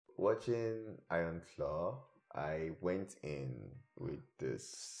watching Iron Claw, I went in with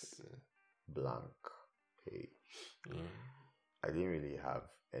this blank page. I didn't really have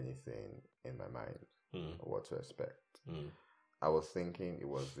anything in my mind what to expect. I was thinking it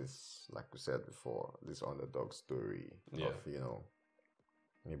was this, like we said before, this underdog story of,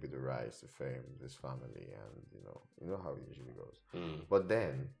 maybe the rise to fame, this family, and you know how it usually goes. But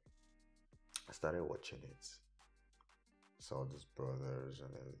then I started watching it, saw these brothers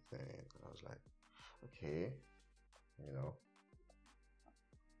and everything, and I was like, okay,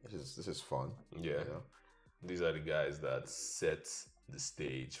 this is fun. Yeah. These are the guys that set the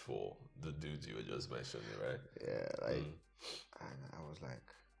stage for the dudes you were just mentioning, right? Yeah, and I was like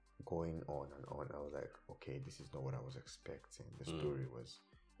going on and on. I was like, okay, this is not what I was expecting. The story was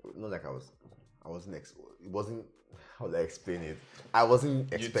not like it wasn't, how would I explain it? I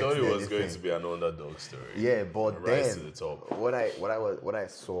wasn't expecting. You thought it was anything. going to be an underdog story. Yeah, but rise then to the top. what I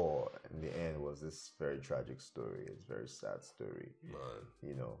saw in the end was this very tragic story. It's a very sad story. Man.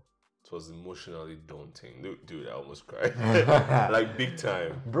 You know. It was emotionally daunting. Dude, I almost cried. Like big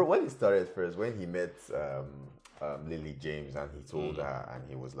time. Bro, when it started first, when he met Lily James and he told her and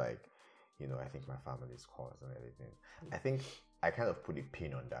he was like, I think my family's caused and everything. I think I kind of put a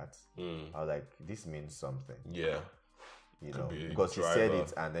pin on that. I was like, this means something. Yeah. Be because she said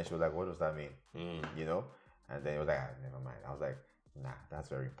it and then she was like, what does that mean? And then it was like, never mind. I was like, nah, that's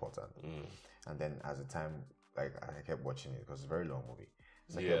very important. And then as the time, like I kept watching it because it's a very long movie.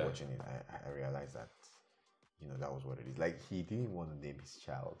 So I kept watching it. I realized that, that was what it is. Like he didn't want to name his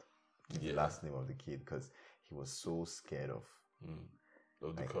child the last name of the kid because he was so scared of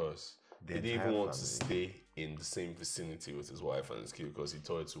the curse. He didn't even want to stay in the same vicinity with his wife and his kid because he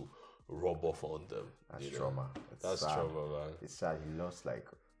thought to rub off on them. That's trauma. That's sad. Trauma, man. It's sad. He lost like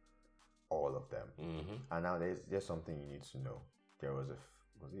all of them. And now there's something you need to know. There was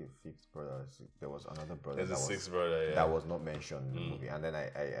was it a fifth brother? There was another brother. There's a sixth brother, that was not mentioned in the movie. And then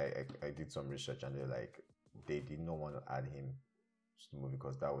I did some research and they did not want to add him to the movie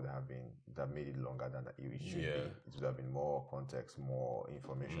because that made it longer than it should be. It would have been more context, more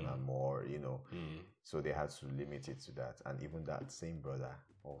information, and more, So they had to limit it to that. And even that same brother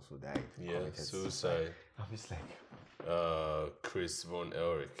also died. Yeah, suicide. I was like, Chris Von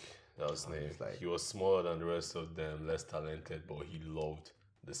Elric. That was his name. Like, he was smaller than the rest of them, less talented, but he loved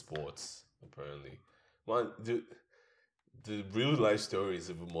the sports, apparently. Man, the real life story is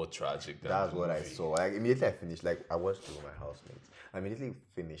even more tragic than that's what I saw. Like immediately I finished, like I watched it with my housemates. I immediately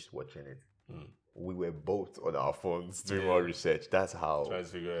finished watching it. We were both on our phones doing more research. That's how trying to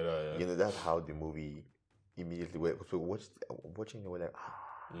figure it out. That's how the movie immediately went. So watching it, we're like,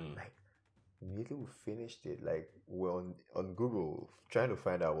 like immediately we finished it. Like we're on Google trying to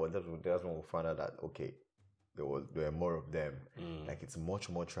find out what that's when we found out that okay, there were more of them. Like it's much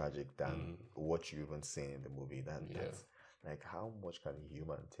more tragic than what you even seen in the movie. That's like how much can a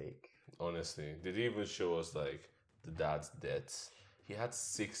human take? Honestly, did he even show us like the dad's deaths? He had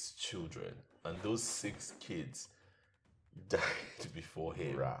 6 children, and those 6 kids died before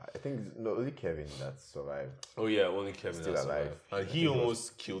him. Right. I think only Kevin that survived. Oh yeah, only Kevin still that alive. Survived. And he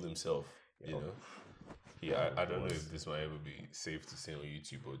almost killed himself. You know. I don't know if this might ever be safe to say on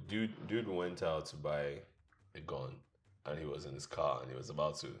YouTube, but dude went out to buy a gun, and he was in his car, and he was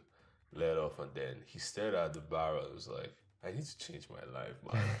about to let off, and then he stared at the barrel. It was like, I need to change my life,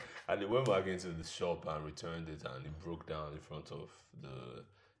 man. And he went back into the shop and returned it, and he broke down in front of the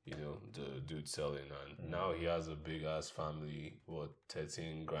dude selling, and now he has a big ass family,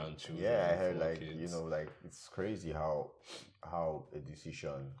 13 grandchildren. Yeah, I heard like kids. It's crazy how a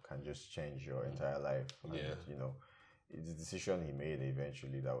decision can just change your entire life. And, it's a decision he made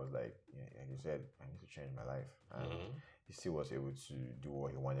eventually that was like you said, I need to change my life, and he still was able to do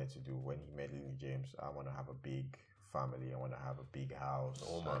what he wanted to do when he met Lily James. I want to have a big family. I want to have a big house.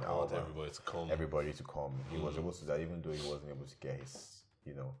 Oh man, I want everybody to come. Everybody to come. He was able to do that, even though he wasn't able to get his,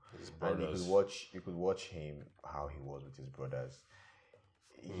 his and brothers. you could watch him how he was with his brothers.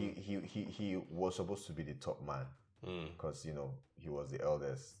 He was supposed to be the top man because he was the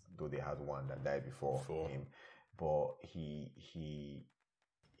eldest, though they had one that died before him. But he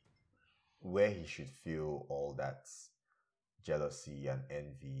where he should feel all that jealousy and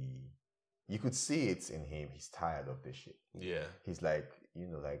envy. You could see it in him. He's tired of this shit. Yeah. He's like,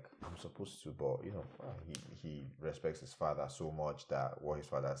 like I'm supposed to, but he respects his father so much that what his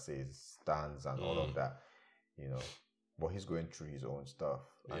father says stands and all of that, But he's going through his own stuff.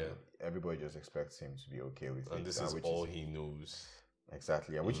 And everybody just expects him to be okay with it. And this is all he knows.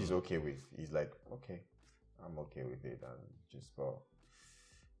 Exactly. And which he's okay with. He's like, okay, I'm okay with it. And just,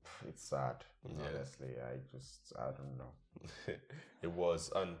 it's sad. Honestly, I don't know. It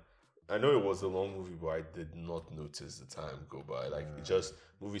was. And I know it was a long movie, but I did not notice the time go by. Like, it just,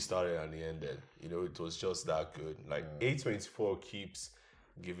 movie started and it ended. You know, it was just that good. Like, A24 keeps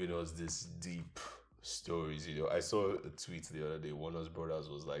giving us this deep stories. You know, I saw a tweet the other day. Warner's Brothers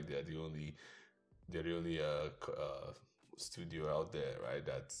was like, they're the only studio out there, right,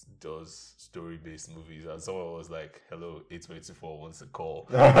 that does story-based movies. And someone was like, hello, A24 wants a call.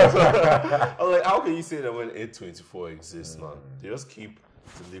 I was like, how can you say that when A24 exists, man? They just keep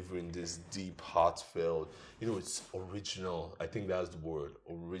delivering this deep, heartfelt, you know, it's original. I think that's the word,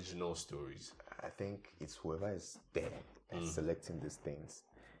 original stories. I think it's whoever is there that's selecting these things.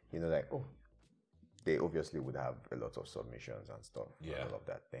 You know, like, oh, they obviously would have a lot of submissions and stuff, and all of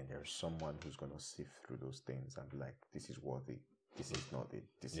that. Then there's someone who's going to sift through those things and be like, this is worthy, this is not it,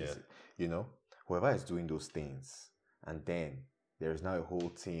 this is it. You know, whoever is doing those things, and then there is now a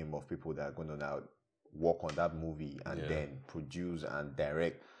whole team of people that are going to now work on that movie and then produce and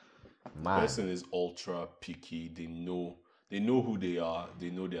direct. Man. The person is ultra picky. They know who they are. They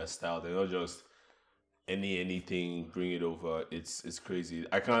know their style. They're not just anything, bring it over. It's crazy.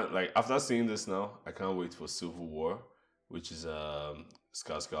 I can't, like, after seeing this now, I can't wait for Civil War, which is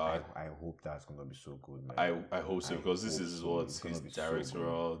Skarsgård. I hope that's gonna be so good, man. I hope so, because this is what his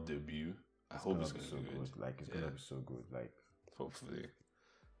directorial debut. I hope it's gonna be so good. Like, it's gonna be so good. Like, hopefully.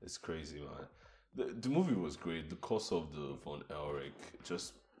 It's crazy, man. The movie was great. The cost of the Von Elric,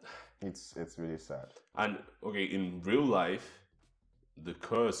 just it's really sad. And okay, in real life, the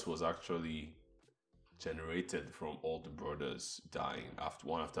curse was actually generated from all the brothers dying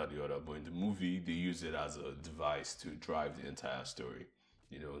one after the other. But in the movie, they use it as a device to drive the entire story.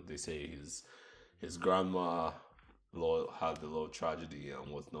 You know, they say his grandma had a lot of tragedy and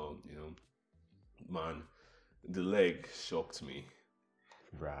whatnot. You know, man, the leg shocked me.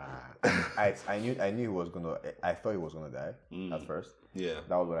 Right. I knew he was gonna. I thought he was gonna die at first. Yeah,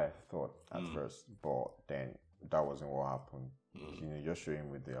 that was what I thought at first. But then that wasn't what happened. You know, just show him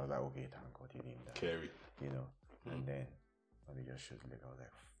with the. I was like, okay, thank God he didn't die. Carry. You know, and then when he just showed leg, I was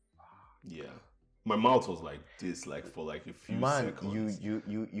like, yeah. My mouth was like this, like for like a few seconds.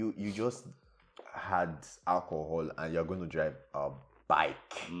 You just had alcohol and you're going to drive a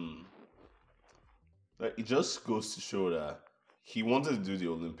bike. Like, it just goes to show that he wanted to do the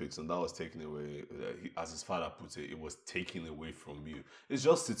Olympics and that was taken away. As his father put it, it was taken away from you. It's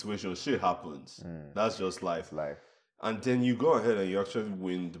just situation. Shit happens. That's just life. It's life. And then you go ahead and you actually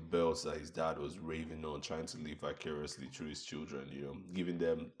win the belts that his dad was raving on, trying to live vicariously through his children, you know, giving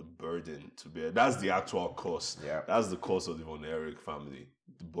them a burden to bear. That's the actual cost. Yeah. That's the cost of the Von Erich family.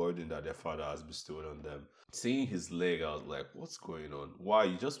 The burden that their father has bestowed on them. Seeing his leg, I was like, what's going on? Why?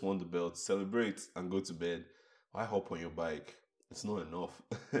 You just won the belt, celebrate and go to bed. Why hop on your bike? It's not enough.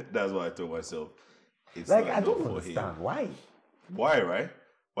 That's what I told myself. It's like, not I don't enough understand. For him. Why? Why, right?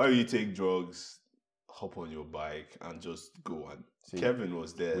 Why do you take drugs, hop on your bike and just go? And see, Kevin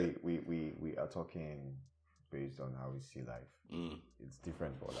was there. We are talking based on how we see life. It's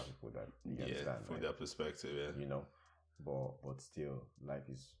different for other people that you understand, from right? their perspective, you know. But still, life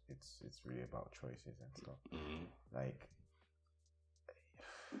is it's really about choices and stuff. Like,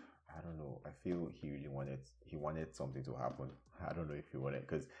 I don't know. I feel he wanted something to happen. I don't know if he wanted,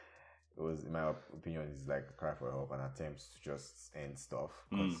 because it was, in my opinion, it's like a cry for help, an attempt to just end stuff,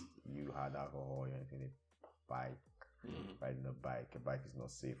 because you had alcohol, you're in a bike, riding a bike is not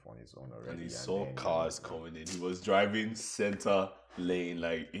safe on its own already. And he saw cars coming in. He was driving center lane,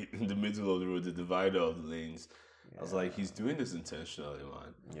 like in the middle of the road, the divider of the lanes. I was like, he's doing this intentionally,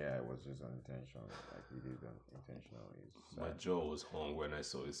 man. Yeah, it was just unintentional. Like, he did it intentionally. My jaw was hung when I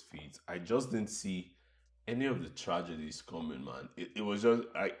saw his feet. I just didn't see any of the tragedies coming, man. It was just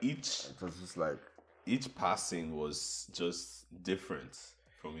each passing was just different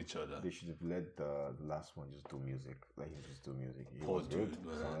from each other. They should have let the last one just do music. Like, he just do music. He Poor was dude, good.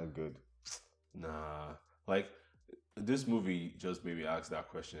 man. Sounded good. Nah, like, this movie just made me ask that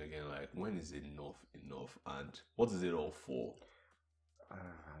question again. Like, when is enough, and what is it all for? I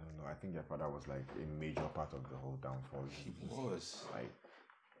don't know. I think their father was like a major part of the whole downfall. He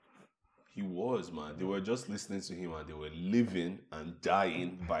was, man. They were just listening to him and they were living and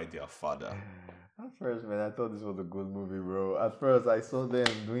dying by their father. At first, man, I thought this was a good movie, bro. At first, I saw them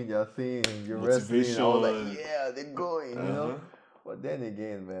doing their thing, you're wrestling. I was like, yeah, they're going, you know? But then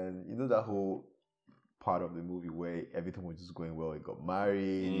again, man, you know that whole part of the movie where everything was just going well. He got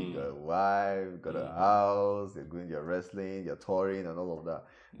married, he got a wife, got a house, they're going, they're wrestling, they're touring and all of that.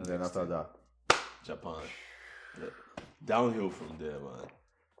 And then after that, Japan. Downhill from there, man.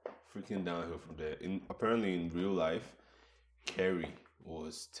 Freaking downhill from there. Apparently in real life, Kerry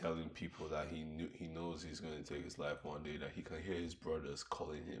was telling people that he knows he's going to take his life one day, that he can hear his brothers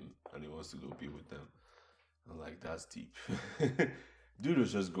calling him and he wants to go be with them. I'm like, that's deep. Dude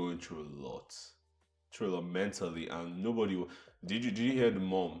was just going through a lot mentally, and nobody. Did you hear the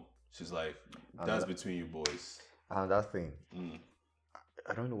mom? She's like, that's between you boys. And that thing,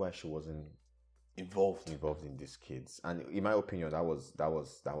 I don't know why she wasn't involved in these kids. And in my opinion, that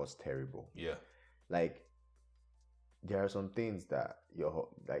was terrible. Yeah. Like, there are some things that your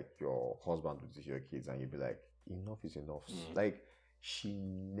husband would do to your kids, and you'd be like, enough is enough. Like, she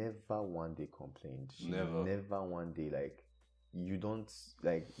never one day complained. She never one day, like, you don't,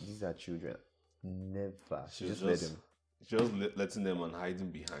 like, these are children. Never. She just let them. Just letting them and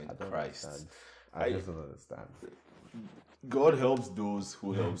hiding behind Christ. Understand. I just don't understand. God helps those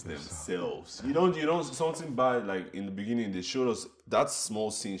who helps themselves. You don't something bad, like in the beginning they showed us that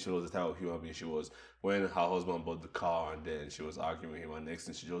small scene, showed us the type of human being she was when her husband bought the car, and then she was arguing with him, and next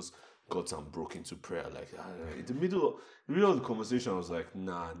thing she just got and broke into prayer. Like in the middle of the conversation, I was like,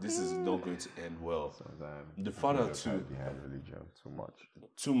 nah, this is not going to end well. The father too behind religion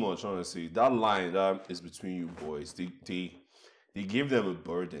too much, honestly. That line that is between you boys, they gave them a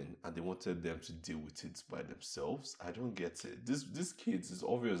burden and they wanted them to deal with it by themselves. I don't get it. These kids, it's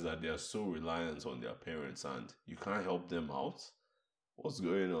obvious that they are so reliant on their parents and you can't help them out. What's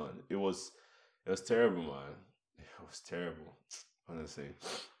going on? It was terrible, man. It was terrible, honestly.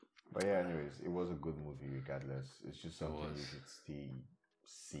 But yeah, anyways, it was a good movie regardless. It's just something you could still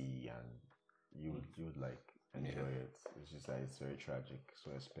see and you would like enjoy it. It's just that it's very tragic.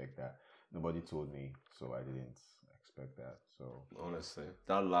 So I expect that. Nobody told me, so I didn't expect that. So honestly,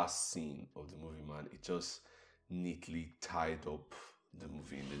 that last scene of the movie, man, it just neatly tied up the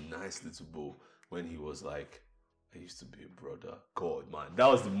movie in a nice little bow when he was like, I used to be a brother. God, man, that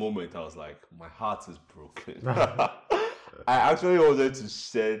was the moment I was like, my heart is broken. I actually wanted to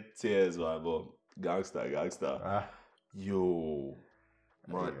shed tears, man, but gangster. Yo,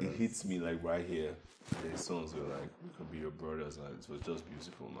 man, it hits me like right here. The songs were like, we could be your brothers, and it was just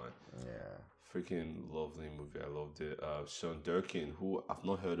beautiful, man. Yeah. Freaking lovely movie. I loved it. Sean Durkin, who I've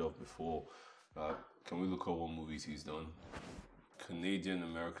not heard of before. Can we look at what movies he's done?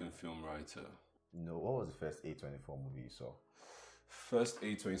 Canadian-American film writer. No, what was the first A24 movie you saw? First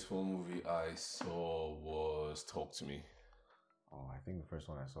A24 movie I saw was Talk to Me. Oh, I think the first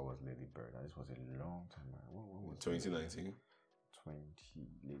one I saw was Lady Bird. This was a long time ago. What was 2019?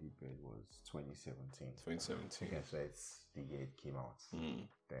 Lady Bird was 2017. 2017. Okay, so it's the year it came out.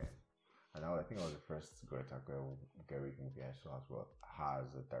 Then. And I think it was the first Greta Gerwig movie I saw as well. Her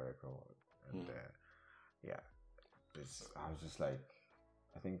as a director. And I was just like,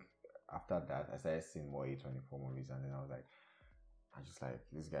 I think after that, I started seeing more A24 movies, and then I was like,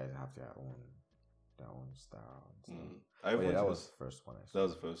 these guys have their own style. That was the first one I saw. That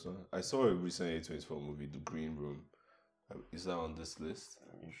was the first one. I saw a recent A24 movie, The Green Room. Is that on this list?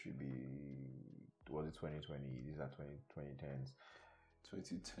 It should be. Was it 2020? These are 2010s.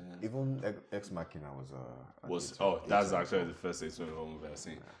 2010. Even Ex Machina was that's actually the first A24 movie I've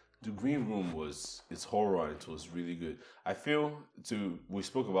seen. Yeah. The Green Room it's horror, and it was really good. I feel we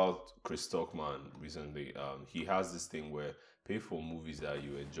spoke about Chris Stockman recently. He has this thing where pay for movies that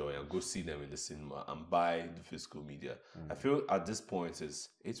you enjoy and go see them in the cinema and buy the physical media. I feel at this point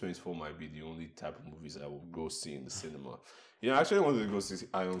A24 might be the only type of movies I will go see in the cinema. I actually wanted to go see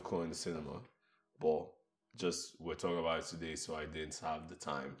Ironcore in the cinema, but just we're talking about it today, so I didn't have the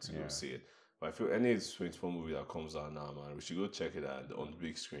time to go see it. But I feel any A24 movie that comes out now, man, we should go check it out on the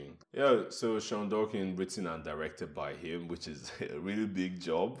big screen. Yeah, so Sean Durkin, written and directed by him, which is a really big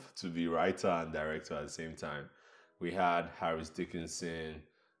job to be writer and director at the same time. We had Harris Dickinson,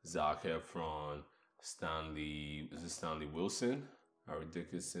 Zac Efron, Stanley Wilson, Harry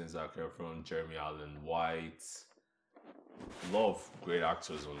Dickinson, Zac Efron, Jeremy Allen White. Love great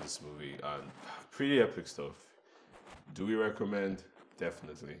actors on this movie and pretty epic stuff. Do we recommend?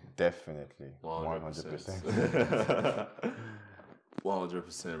 Definitely. 100%.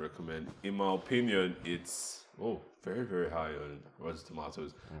 100% recommend. In my opinion, it's very, very high on Rotten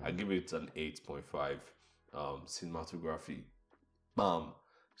Tomatoes. I give it an 8.5. Cinematography, bam.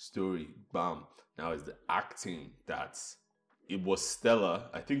 Story, bam. Now it's the acting it was stellar.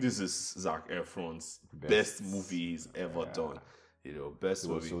 I think this is Zac Efron's best movie he's ever done. Best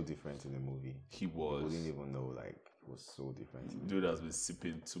movie. He was so different in the movie. He was. You wouldn't even know, like, he was so different. Dude has been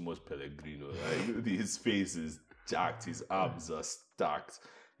sipping too much Pellegrino. Like, his face is jacked. His abs are stacked.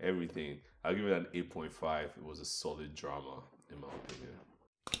 Everything. I'll give it an 8.5. It was a solid drama, in my opinion.